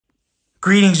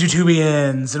Greetings,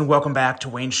 YouTubians, and welcome back to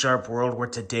Wayne Sharp World, where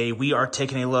today we are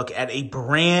taking a look at a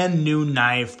brand new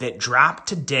knife that dropped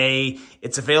today.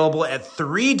 It's available at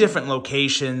 3 different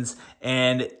locations,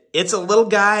 and it's a little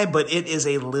guy, but it is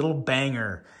a little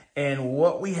banger. And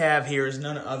what we have here is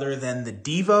none other than the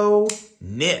Devo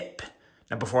Nip.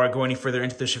 Now, before I go any further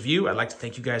into this review, I'd like to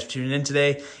thank you guys for tuning in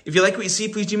today. If you like what you see,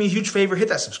 please do me a huge favor, hit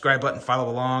that subscribe button,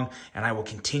 follow along, and I will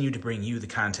continue to bring you the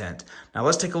content. Now,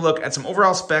 let's take a look at some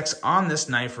overall specs on this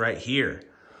knife right here.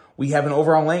 We have an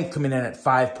overall length coming in at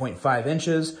 5.5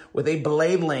 inches with a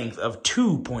blade length of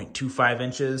 2.25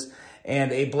 inches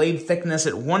and a blade thickness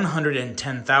at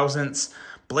 110 thousandths.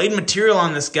 Blade material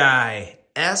on this guy,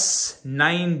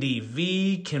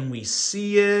 S90V, can we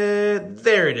see it?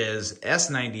 There it is,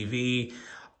 S90V.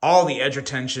 All the edge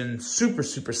retention, super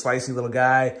slicey little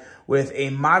guy with a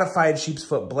modified sheep's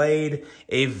foot blade,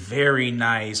 a very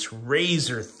nice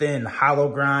razor thin hollow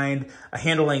grind, a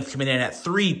handle length coming in at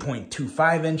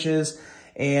 3.25 inches,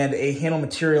 and a handle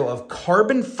material of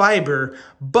carbon fiber.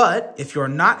 But if you're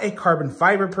not a carbon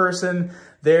fiber person,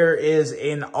 there is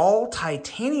an all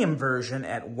titanium version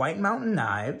at White Mountain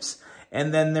Knives.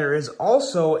 And then there is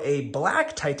also a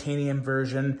black titanium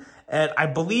version at, I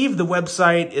believe the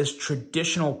website is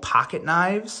Traditional Pocket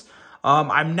Knives.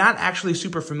 I'm not actually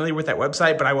super familiar with that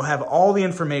website, but I will have all the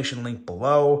information linked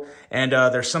below. And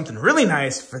there's something really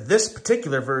nice for this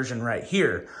particular version right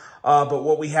here. But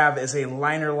what we have is a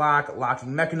liner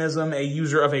locking mechanism, a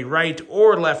user of a right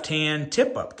or left hand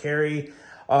tip-up carry.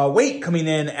 Weight coming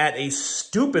in at a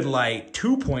stupid light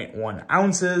 2.1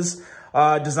 ounces.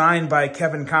 Designed by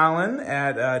Kevin Collin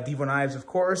at Devo Knives, of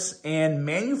course, and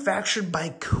manufactured by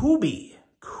Kubi.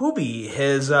 Kubi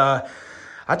has, I'll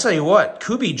tell you what,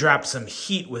 Kubi dropped some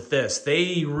heat with this.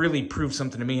 They really proved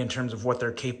something to me in terms of what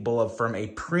they're capable of from a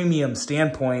premium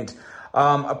standpoint.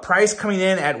 A price coming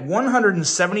in at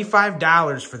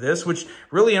 $175 for this, which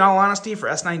really, in all honesty, for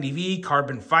S90V,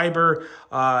 carbon fiber,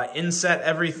 inset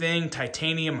everything,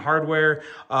 titanium hardware,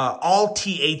 all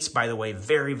T8s, by the way,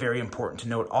 very important to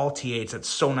note, all T8s. That's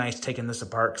so nice taking this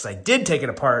apart, because I did take it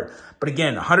apart. But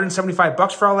again,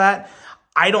 $175 for all that,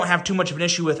 I don't have too much of an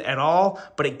issue with at all,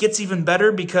 but it gets even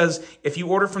better because if you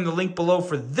order from the link below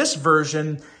for this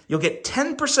version, you'll get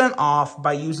 10% off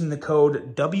by using the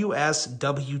code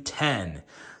WSW10.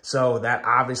 So that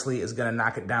obviously is going to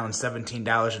knock it down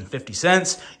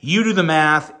 $17.50. You do the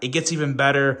math, it gets even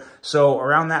better. So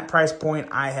around that price point,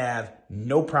 I have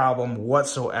no problem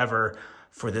whatsoever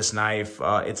for this knife.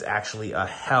 It's actually a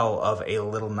hell of a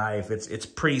little knife. It's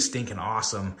pretty stinking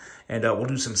awesome. And we'll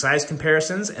do some size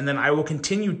comparisons, and then I will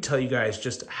continue to tell you guys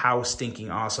just how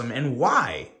stinking awesome and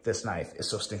why this knife is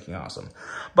so stinking awesome.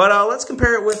 But let's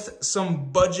compare it with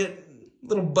some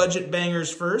little budget bangers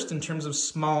first in terms of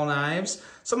small knives.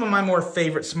 Some of my more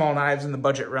favorite small knives in the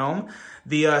budget realm.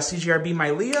 The CGRB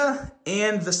Mylea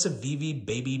and the Civivi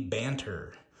Baby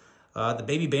Banter. The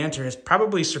Baby Banter has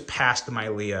probably surpassed the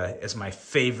Mylea as my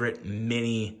favorite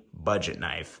mini budget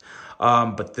knife.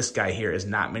 But this guy here is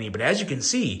not mini. But as you can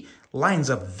see, lines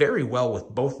up very well with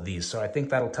both of these. So I think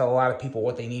that'll tell a lot of people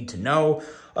what they need to know.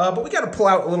 But we got to pull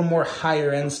out a little more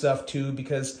higher end stuff too,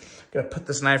 because got to put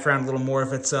this knife around a little more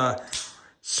if it's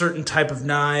certain type of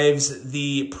knives.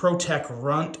 The ProTech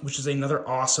Runt, which is another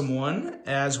awesome one,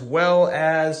 as well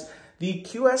as the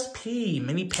QSP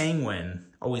Mini Penguin,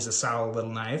 always a solid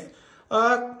little knife.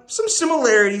 Some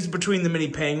similarities between the Mini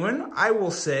Penguin, I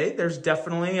will say. There's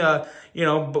definitely, you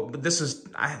know, but this is,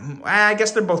 I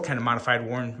guess they're both kind of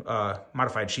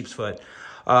modified sheep's foot.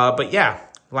 But yeah,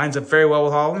 lines up very well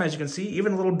with all of them, as you can see,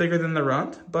 even a little bigger than the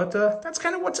Runt. But that's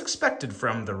kind of what's expected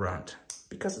from the Runt,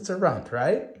 because it's a Runt,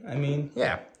 right? I mean,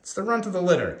 yeah, it's the Runt of the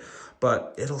litter,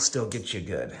 but it'll still get you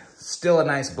good. Still a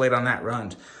nice blade on that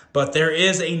Runt. But there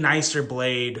is a nicer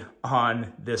blade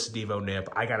on this Devo Nip,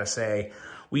 I gotta say.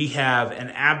 We have an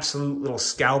absolute little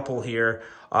scalpel here.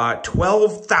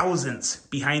 12 thousandths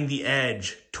behind the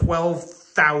edge. 12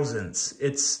 thousandths.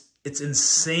 It's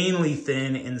insanely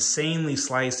thin, insanely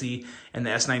slicey, and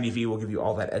the S90V will give you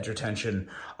all that edge retention.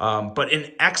 But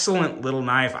an excellent little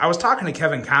knife. I was talking to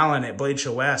Kevin Collin at Blade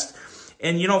Show West,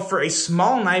 and you know, for a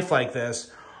small knife like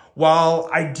this, while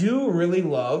I do really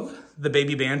love the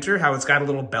Baby Banter, how it's got a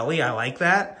little belly, I like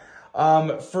that.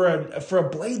 For a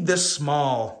blade this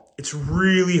small, it's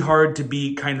really hard to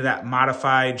beat kind of that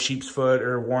modified sheep's foot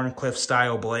or Wharncliffe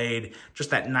style blade.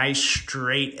 Just that nice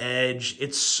straight edge.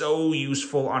 It's so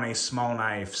useful on a small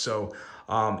knife. So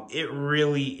it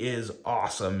really is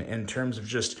awesome in terms of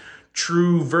just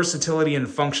true versatility and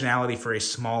functionality for a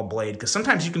small blade, because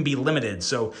sometimes you can be limited.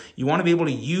 So you want to be able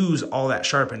to use all that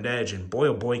sharpened edge, and boy,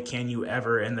 oh boy, can you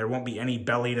ever, and there won't be any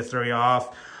belly to throw you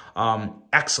off.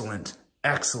 Excellent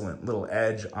excellent little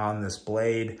edge on this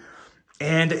blade.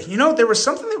 And, you know, there was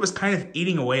something that was kind of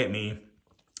eating away at me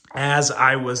as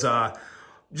I was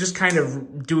just kind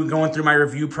of going through my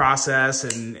review process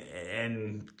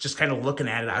and just kind of looking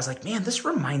at it. I was like, man, this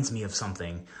reminds me of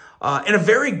something in a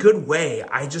very good way.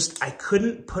 I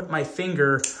couldn't put my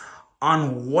finger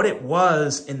on what it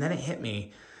was, and then it hit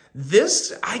me.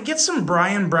 I get some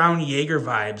Brian Brown Jaeger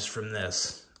vibes from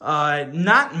this.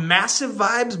 Not massive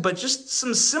vibes, but just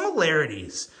some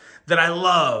similarities that I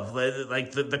love,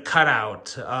 like the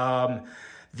cutout,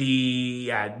 pretty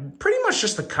much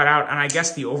just the cutout, and I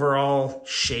guess the overall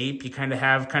shape. You kind of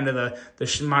have the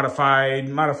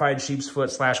modified sheep's foot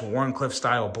 / Wharncliffe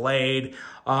style blade.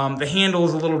 The handle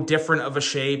is a little different of a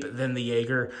shape than the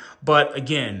Jaeger, but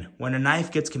again, when a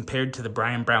knife gets compared to the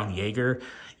Brian Brown Jaeger,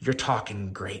 you're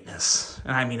talking greatness,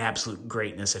 and I mean absolute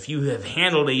greatness. If you have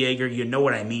handled a Jaeger, you know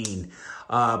what I mean.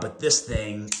 But this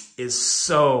thing is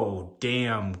so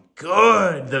damn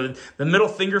good. The middle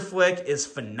finger flick is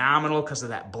phenomenal because of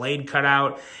that blade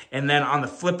cutout. And then on the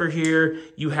flipper here,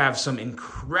 you have some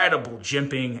incredible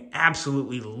jimping.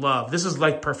 Absolutely love. This is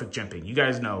like perfect jimping. You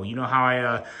guys know. You know how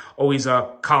I always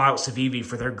call out Civivi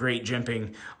for their great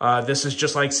jimping. This is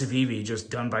just like Civivi, just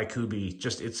done by Kubi.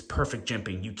 It's perfect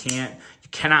jimping. You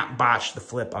cannot botch the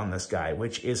flip on this guy,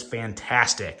 which is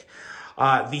fantastic.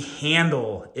 The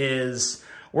handle is,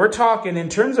 we're talking in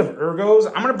terms of ergos.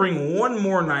 I'm going to bring one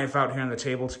more knife out here on the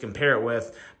table to compare it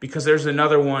with, because there's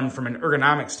another one from an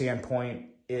ergonomic standpoint.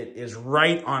 It is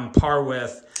right on par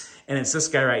with, and it's this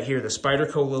guy right here, the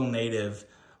Spyderco Little Native.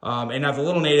 And now the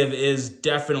Little Native is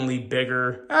definitely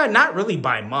bigger, not really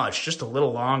by much, just a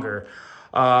little longer.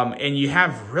 And you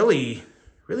have really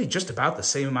just about the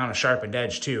same amount of sharpened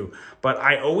edge too. But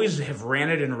I always have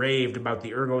ranted and raved about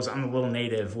the ergos on the Little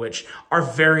Native, which are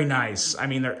very nice. I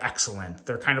mean, they're excellent.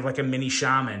 They're kind of like a mini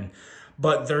Shaman,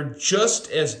 but they're just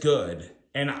as good.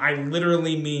 And I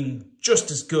literally mean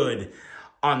just as good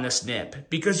on this nip,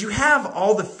 because you have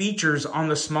all the features on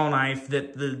the small knife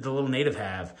that the Little Native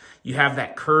have. You have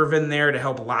that curve in there to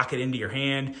help lock it into your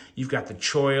hand. You've got the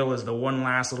choil as the one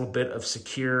last little bit of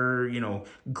secure,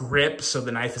 grip, so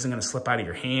the knife isn't going to slip out of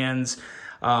your hands.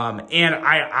 And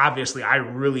I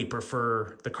really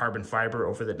prefer the carbon fiber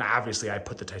over the, obviously I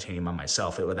put the titanium on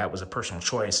myself. That was a personal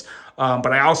choice.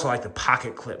 But I also like the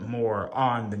pocket clip more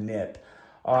on the nip.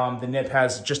 The nip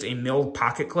has just a milled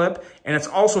pocket clip, and it's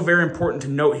also very important to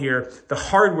note here, the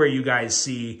hardware you guys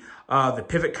see, the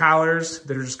pivot collars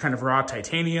that are just kind of raw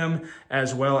titanium,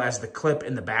 as well as the clip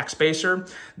in the backspacer.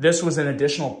 This was an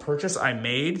additional purchase I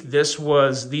made.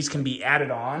 These can be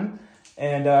added on,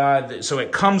 and so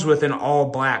it comes with an all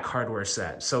black hardware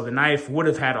set. So the knife would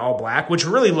have had all black, which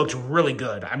really looked really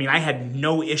good. I mean, I had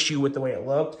no issue with the way it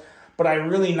looked, but I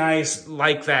really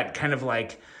like that kind of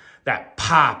like that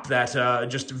pop, that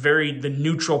the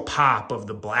neutral pop of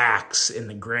the blacks and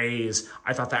the grays.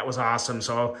 I thought that was awesome.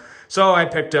 So I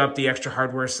picked up the extra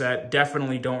hardware set.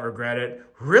 Definitely don't regret it.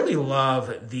 Really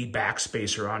love the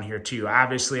backspacer on here too.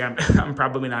 Obviously, I'm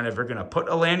probably not ever gonna put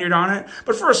a lanyard on it,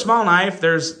 but for a small knife,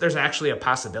 there's actually a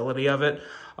possibility of it.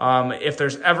 If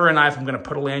there's ever a knife I'm going to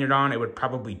put a lanyard on, it would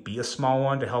probably be a small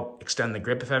one to help extend the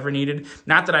grip if ever needed.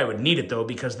 Not that I would need it though,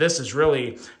 because this is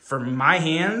really, for my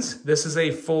hands, this is a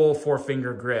full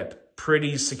 4-finger grip.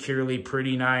 Pretty securely,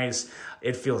 pretty nice.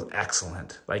 It feels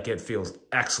excellent. Like, it feels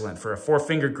excellent for a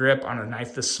 4-finger grip on a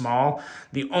knife this small.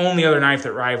 The only other knife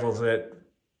that rivals it,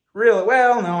 really,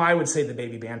 well, no, I would say the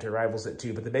Baby Banter rivals it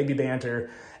too, but the Baby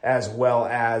Banter as well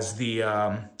as the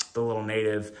Little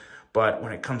Native. But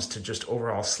when it comes to just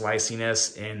overall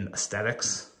sliciness and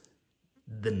aesthetics,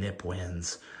 the nip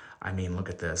wins. I mean, look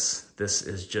at this. This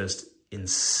is just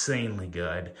insanely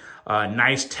good.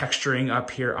 Nice texturing up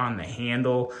here on the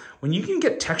handle. When you can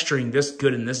get texturing this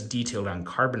good and this detailed on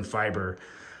carbon fiber,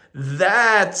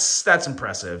 that's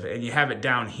impressive. And you have it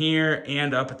down here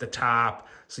and up at the top.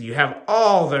 So you have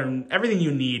everything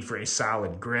you need for a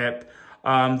solid grip.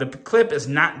 The clip is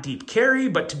not deep carry,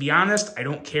 but to be honest, I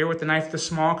don't care with the knife this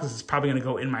small because it's probably going to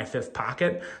go in my 5th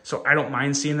pocket. So I don't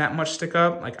mind seeing that much stick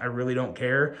up. Like, I really don't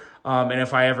care. And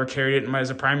if I ever carried it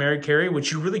as a primary carry,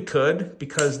 which you really could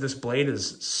because this blade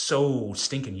is so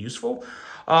stinking useful,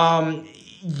 you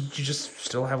just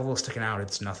still have a little sticking out.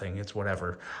 It's nothing. It's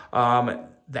whatever.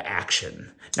 The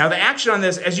action. Now, the action on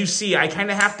this, as you see, I kind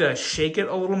of have to shake it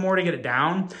a little more to get it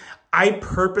down. I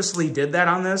purposely did that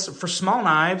on this. For small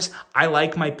knives, I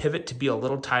like my pivot to be a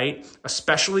little tight,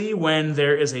 especially when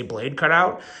there is a blade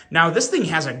cutout. Now, this thing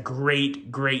has a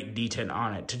great detent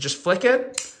on it. To just flick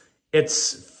it,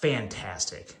 It's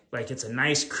fantastic. Like, it's a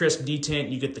nice crisp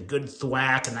detent. You get the good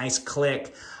thwack, a nice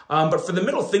click. But for the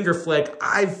middle finger flick,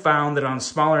 I've found that on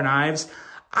smaller knives,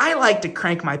 I like to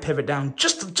crank my pivot down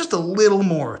just a little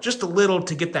more, just a little,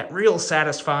 to get that real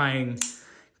satisfying,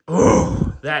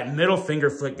 oh, that middle finger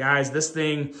flick, guys. This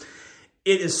thing,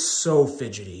 it is so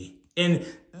fidgety. And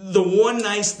the one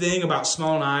nice thing about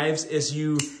small knives is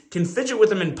you can fidget with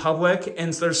them in public,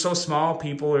 and they're so small,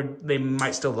 they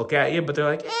might still look at you, but they're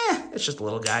like, it's just a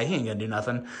little guy, he ain't gonna do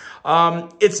nothing.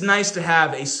 It's nice to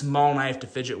have a small knife to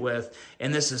fidget with,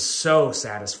 and this is so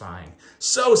satisfying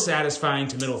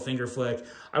to middle finger flick.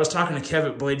 I was talking to Kev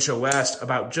at Blade Show West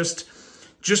about just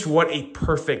what a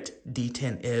perfect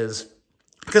detent is,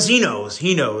 because he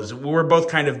knows. We're both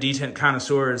kind of detent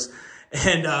connoisseurs,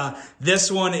 and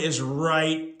this one is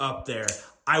right up there.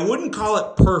 I wouldn't call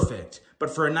it perfect, but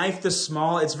for a knife this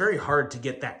small, it's very hard to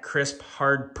get that crisp,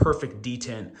 hard, perfect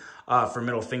detent for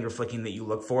middle finger flicking that you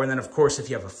look for. And then, of course, if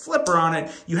you have a flipper on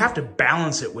it, you have to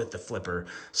balance it with the flipper.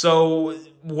 So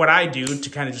what I do to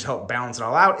kind of just help balance it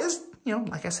all out is, you know,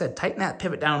 like I said, tighten that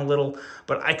pivot down a little,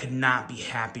 but I could not be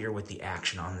happier with the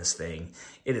action on this thing.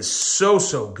 It is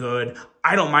so good.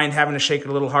 I don't mind having to shake it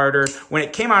a little harder. When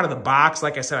it came out of the box,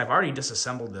 like I said, I've already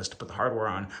disassembled this to put the hardware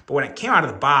on, but when it came out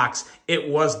of the box, it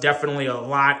was definitely a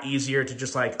lot easier to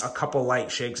just like a couple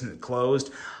light shakes and it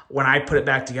closed. When I put it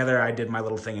back together, I did my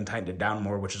little thing and tightened it down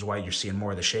more, which is why you're seeing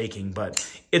more of the shaking,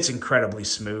 but it's incredibly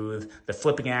smooth. The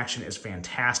flipping action is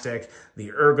fantastic.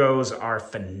 The ergos are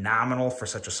phenomenal for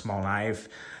such a small knife.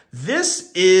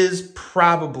 This is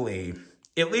probably,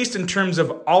 at least in terms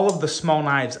of all of the small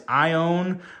knives I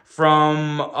own,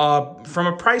 from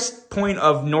a price point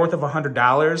of north of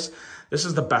 $100, this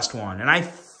is the best one. And I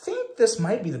think this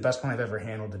might be the best one I've ever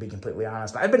handled, to be completely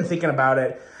honest. I've been thinking about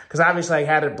it, because obviously I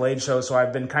had it at Blade Show, so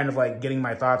I've been kind of like getting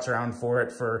my thoughts around for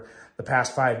it for the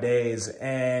past 5 days.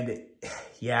 And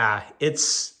yeah,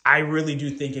 I really do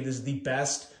think it is the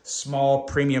best small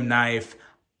premium knife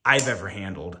I've ever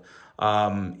handled.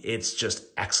 It's just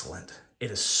excellent.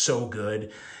 It is so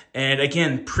good. And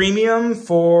again, premium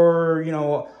for, you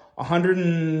know,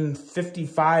 $155,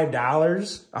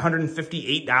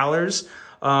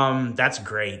 $158. That's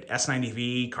great.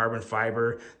 S90V, carbon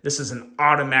fiber. This is an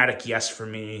automatic yes for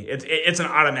me. It's an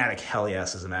automatic hell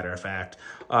yes, as a matter of fact.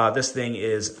 This thing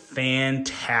is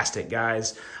fantastic,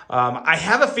 guys. I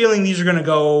have a feeling these are going to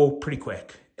go pretty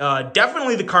quick.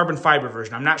 Definitely the carbon fiber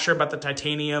version. I'm not sure about the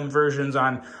titanium versions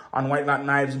on White Mountain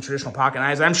knives and traditional pocket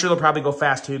knives. I'm sure they'll probably go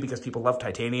fast too, because people love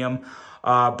titanium.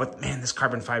 But man, this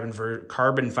carbon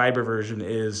fiber version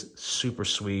is super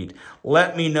sweet.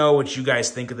 Let me know what you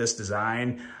guys think of this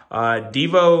design.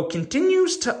 Devo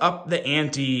continues to up the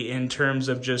ante in terms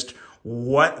of just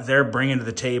what they're bringing to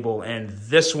the table, and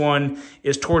this one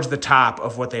is towards the top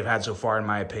of what they've had so far, in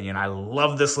my opinion. I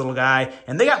love this little guy,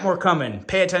 and they got more coming.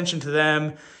 Pay attention to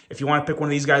them. If you want to pick one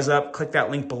of these guys up, click that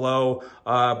link below.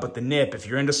 But the nip, if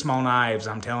you're into small knives,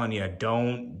 I'm telling you,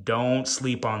 don't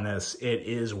sleep on this. It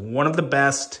is one of the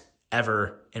best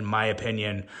ever, in my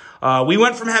opinion. We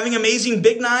went from having amazing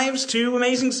big knives to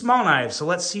amazing small knives. So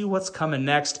let's see what's coming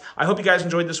next. I hope you guys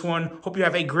enjoyed this one. Hope you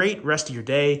have a great rest of your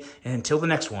day. And until the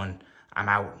next one, I'm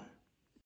out.